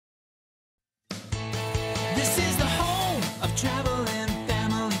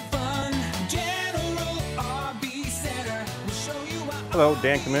Hello,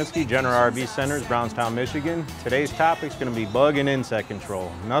 Dan Kaminsky, General RV Centers, Brownstown, Michigan. Today's topic is going to be bug and insect control.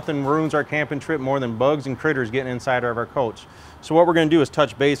 Nothing ruins our camping trip more than bugs and critters getting inside of our coach. So what we're going to do is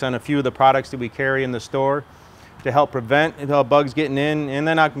touch base on a few of the products that we carry in the store to help prevent bugs getting in, and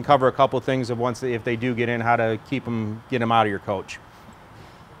then I can cover a couple things of if they do get in, how to get them out of your coach.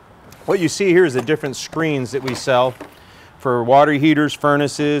 What you see here is the different screens that we sell for water heaters,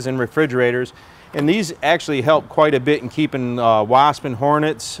 furnaces, and refrigerators. And these actually help quite a bit in keeping wasps and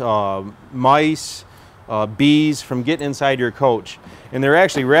hornets, mice, bees from getting inside your coach. And they're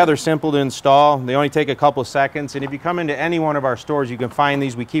actually rather simple to install. They only take a couple seconds. And if you come into any one of our stores, you can find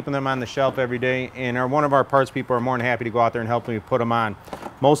these. We keep them on the shelf every day. And one of our parts people are more than happy to go out there and help me put them on.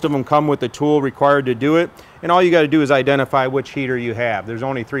 Most of them come with the tool required to do it. And all you got to do is identify which heater you have. There's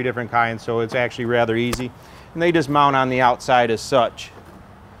only 3 different kinds, so it's actually rather easy. And they just mount on the outside as such.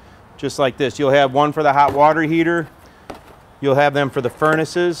 Just like this. You'll have one for the hot water heater, you'll have them for the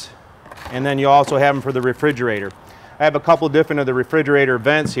furnaces, and then you'll also have them for the refrigerator. I have a couple different of the refrigerator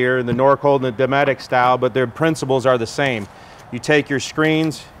vents here, the Norcold and the Dometic style, but their principles are the same. You take your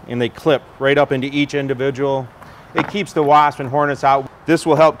screens and they clip right up into each individual. It keeps the wasps and hornets out. This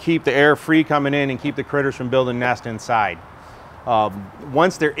will help keep the air free coming in and keep the critters from building nests inside.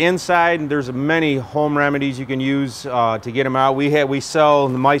 Once they're inside, there's many home remedies you can use to get them out. We sell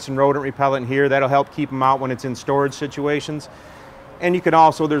the mice and rodent repellent here. That'll help keep them out when it's in storage situations. And you can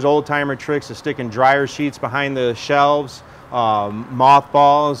also, there's old-timer tricks of sticking dryer sheets behind the shelves,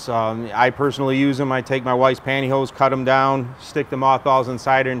 mothballs. I personally use them. I take my wife's pantyhose, cut them down, stick the mothballs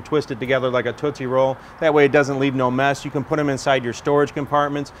inside it, and twist it together like a Tootsie Roll. That way it doesn't leave no mess. You can put them inside your storage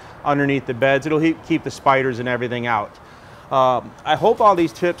compartments, underneath the beds. It'll keep the spiders and everything out. I hope all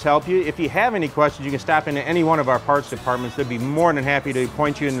these tips help you. If you have any questions, you can stop into any one of our parts departments. They'd be more than happy to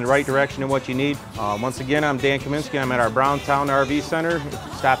point you in the right direction of what you need. Once again, I'm Dan Kaminsky. I'm at our Brownstown RV Center.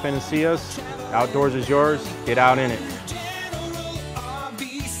 Stop in and see us. Outdoors is yours. Get out in it.